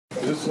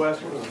this the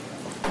last one?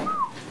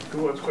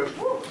 Who wants question?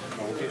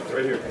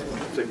 Right here.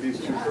 Take these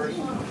two first.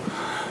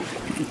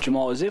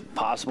 Jamal, is it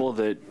possible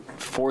that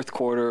fourth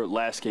quarter,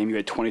 last game, you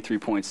had 23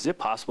 points. Is it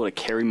possible to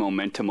carry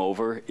momentum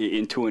over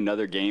into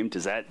another game?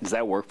 Does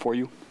that work for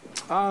you?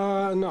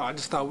 No, I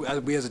just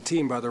thought we as a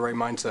team brought the right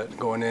mindset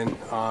going in.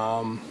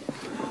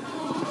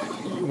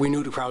 We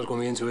knew the crowd was going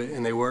to be into it,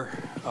 and they were.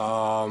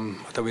 I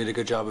thought we did a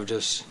good job of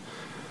just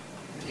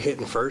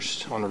hitting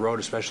first on the road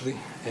especially,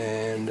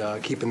 and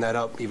keeping that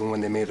up even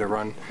when they made a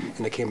run.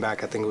 And they came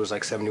back, I think it was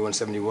like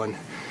 71-71.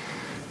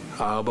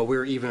 But we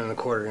were even in the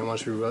quarter, and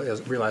once we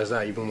realized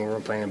that, even when we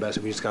weren't playing the best,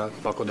 we just got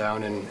to buckle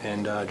down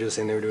and do the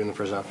same they were doing in the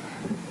first half.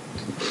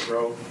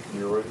 Bro,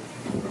 you're ready.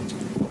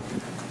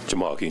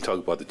 Jamal, can you talk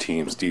about the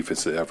team's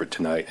defensive effort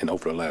tonight and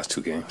over the last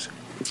two games?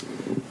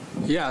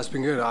 Yeah, it's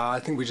been good. I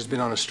think we've just been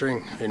on a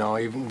string. You know,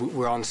 even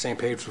we're on the same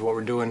page with what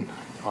we're doing.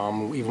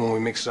 Even when we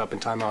mix it up in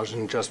timeouts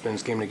and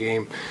adjustments, game to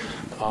game,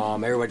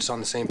 everybody's on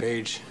the same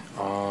page.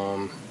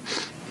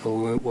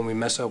 When we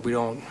mess up, we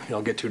don't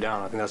get too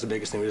down. I think that's the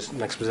biggest thing. Just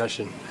next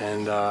possession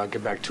and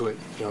get back to it.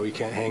 You know, you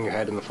can't hang your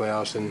head in the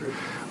playoffs, and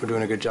we're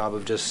doing a good job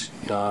of just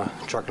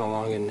trucking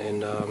along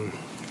and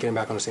getting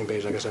back on the same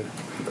page, like I said.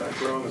 Back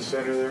row in the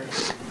center there.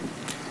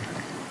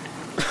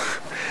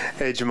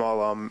 Hey,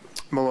 Jamal.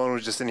 Malone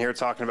was just in here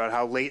talking about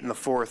how late in the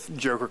fourth,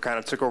 Joker kind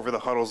of took over the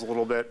huddles a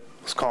little bit,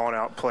 was calling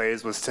out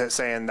plays, was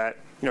saying that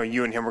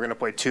you and him were going to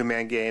play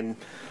two-man game,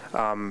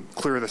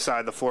 clear the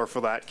side of the floor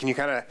for that. Can you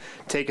kind of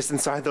take us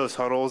inside those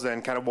huddles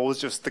and kind of what was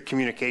just the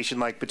communication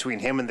like between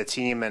him and the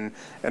team and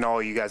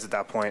all you guys at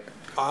that point?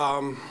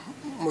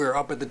 We were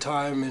up at the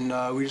time,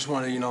 and we just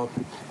wanted to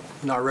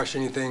not rush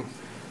anything.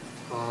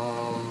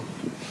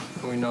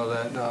 We know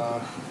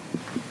that.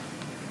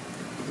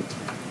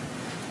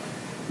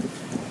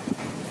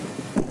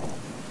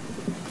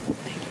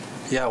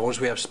 Yeah, once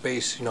we have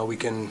space, we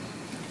can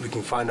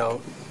find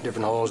out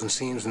different holes and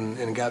seams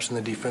and gaps in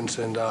the defense,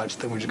 and I just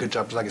think we did a good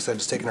job, like I said,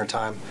 just taking our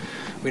time.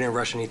 We didn't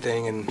rush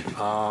anything, and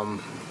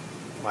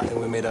I think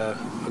we made a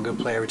good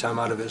play every time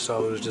out of it,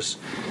 so it was just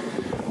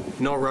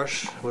no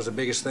rush was the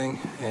biggest thing,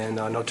 and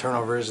no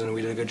turnovers, and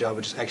we did a good job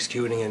of just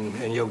executing,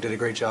 and Yoke did a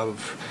great job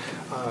of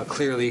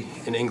clearly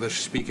in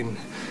English speaking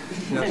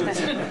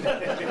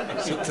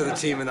to the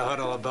team in the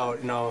huddle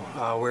about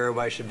where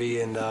everybody should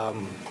be, and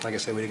like I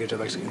said, we did a good job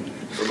executing.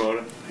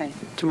 Ramona. Hi,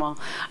 Jamal.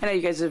 I know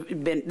you guys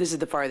have been. This is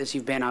the farthest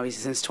you've been,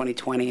 obviously, since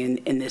 2020,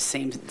 in this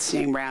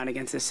same round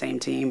against this same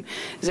team.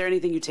 Is there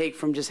anything you take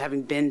from just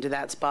having been to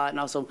that spot, and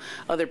also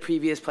other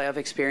previous playoff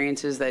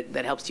experiences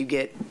that helps you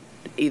get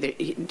either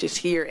just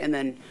here and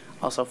then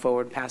also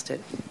forward past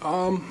it?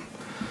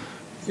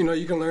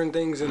 You can learn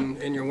things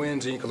in your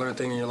wins, and you can learn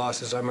things in your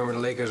losses. I remember the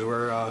Lakers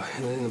were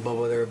in the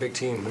bubble. They were a big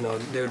team.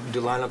 They would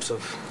do lineups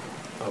of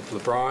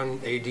LeBron,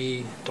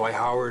 AD, Dwight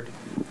Howard,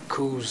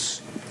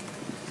 Kuz,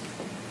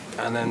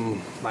 and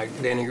then like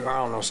Danny. I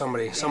don't know,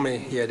 somebody.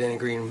 Yeah, Danny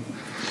Green.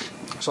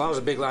 So that was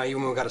a big line.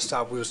 Even when we got to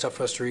stop, it was tough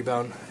for us to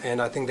rebound.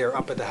 And I think they were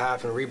up at the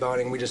half and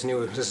rebounding. We just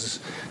knew this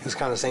is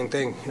kind of the same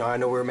thing. I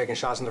know we were making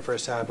shots in the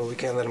first half, but we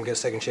can't let them get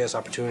second chance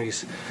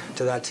opportunities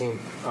to that team.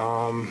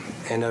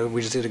 And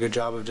we just did a good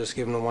job of just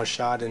giving them one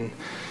shot. And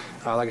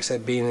like I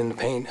said, being in the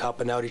paint,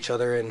 helping out each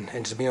other, and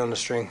just being on the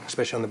string,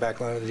 especially on the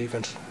back line of the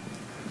defense.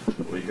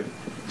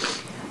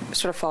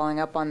 Sort of following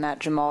up on that,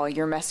 Jamal,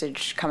 your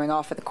message coming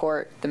off of the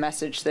court, the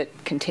message that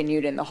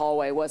continued in the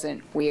hallway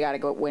wasn't, we got to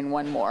go win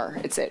one more.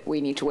 It's that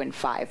we need to win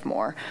 5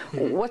 more.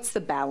 Mm-hmm. What's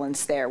the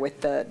balance there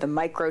with the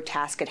micro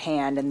task at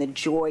hand and the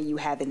joy you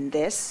have in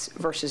this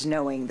versus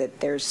knowing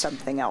that there's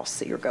something else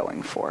that you're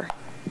going for?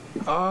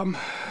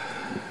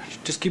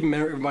 Just keeping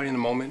everybody in the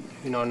moment,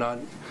 not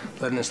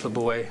letting it slip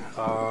away.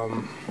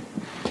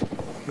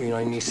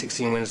 You need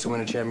 16 wins to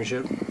win a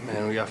championship,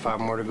 and we got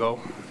 5 more to go.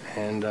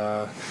 And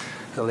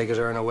the Lakers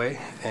are in a way,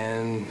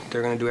 and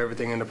they're going to do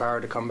everything in their power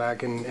to come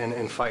back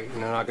and fight.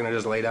 And they're not going to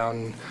just lay down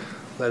and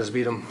let us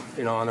beat them,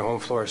 on their home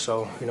floor.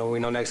 So, we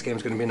know next game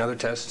is going to be another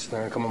test.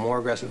 They're going to come in more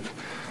aggressive.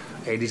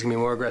 AD's going to be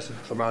more aggressive.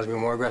 LeBron's going to be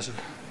more aggressive,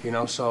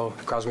 so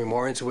the crowd's going to be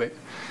more into it.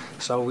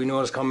 So we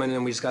know it's coming,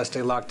 and we just got to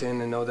stay locked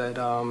in and know that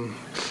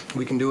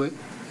we can do it.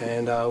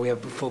 And we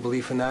have full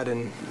belief in that.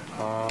 And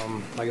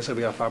like I said,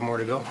 we got 5 more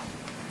to go.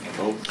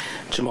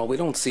 Jamal, we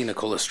don't see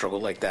Nikola struggle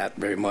like that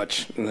very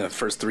much in the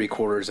first 3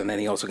 quarters, and then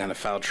he also got into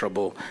foul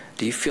trouble.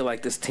 Do you feel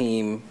like this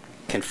team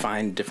can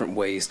find different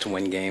ways to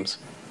win games?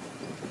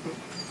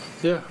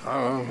 Yeah,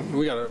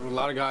 we got a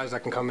lot of guys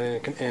that can come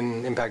in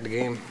and impact the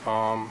game.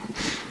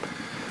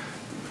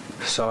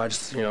 So I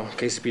just,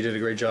 KCP did a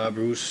great job.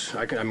 Bruce,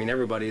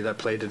 everybody that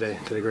played today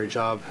did a great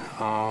job.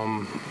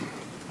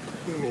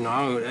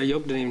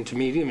 Yoke didn't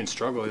even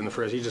struggle in the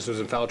first. He just was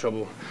in foul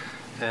trouble.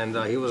 And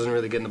he wasn't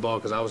really getting the ball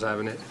because I was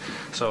having it.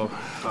 So,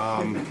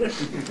 I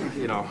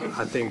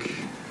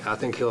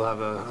think he'll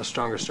have a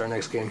stronger start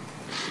next game.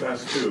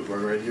 Last 2,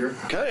 right here.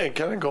 Kind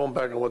of going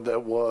back on what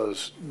that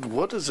was,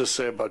 what does this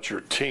say about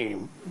your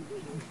team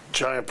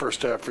giant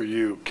first half for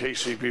you.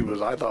 KCP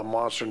was, I thought,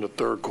 monster in the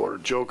third quarter.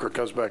 Joker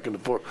comes back in the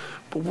fourth.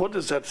 But what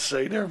does that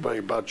say to everybody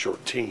about your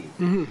team?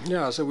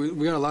 Yeah, so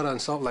we got a lot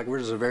of we're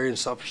just a very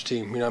unselfish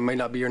team. It may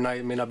not be your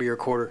night, it may not be your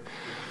quarter.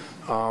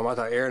 I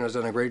thought Aaron has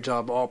done a great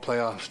job all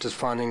playoffs, just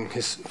finding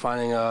his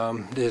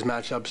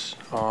matchups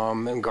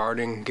and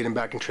guarding, getting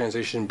back in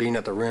transition, being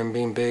at the rim,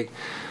 being big.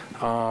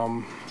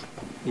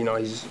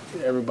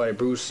 Everybody,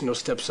 Bruce,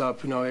 steps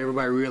up.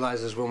 Everybody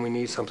realizes when we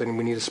need something,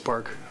 we need a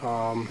spark.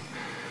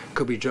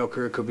 Could be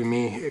Joker, it could be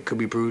me, it could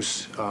be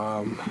Bruce.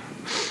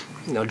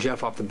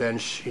 Jeff off the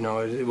bench,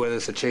 whether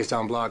it's a chase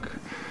down block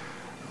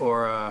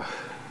or a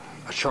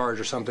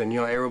charge or something,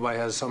 everybody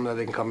has something that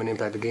they can come and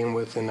impact the game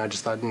with. And I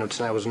just thought,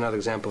 tonight was another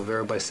example of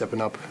everybody stepping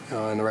up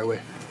in the right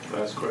way.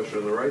 Last question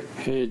on the right.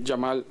 Hey,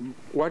 Jamal,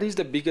 what is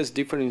the biggest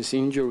difference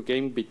in your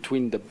game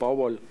between the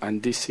bubble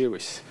and this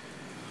series?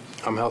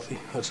 I'm healthy.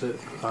 That's it.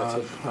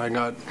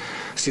 I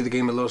see the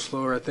game a little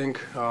slower, I think.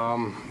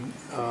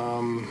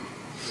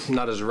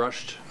 Not as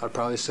rushed, I'd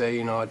probably say.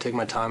 I'd take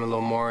my time a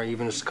little more,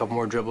 even just a couple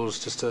more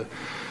dribbles just to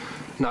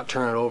not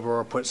turn it over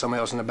or put somebody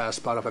else in a bad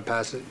spot if I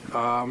pass it.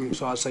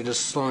 So I'd say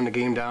just slowing the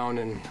game down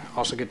and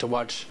also get to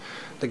watch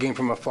the game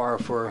from afar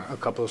for a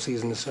couple of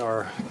seasons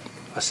or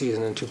a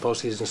season and 2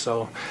 postseasons.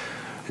 So,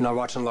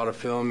 watching a lot of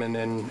film and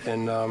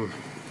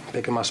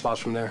picking my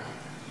spots from there.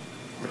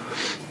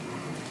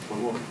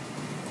 One more.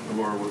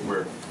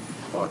 Where?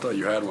 Oh, I thought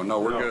you had one. No,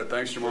 we're good.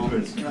 Thanks, Jamal.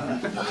 Thanks,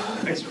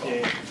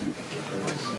 Jamal.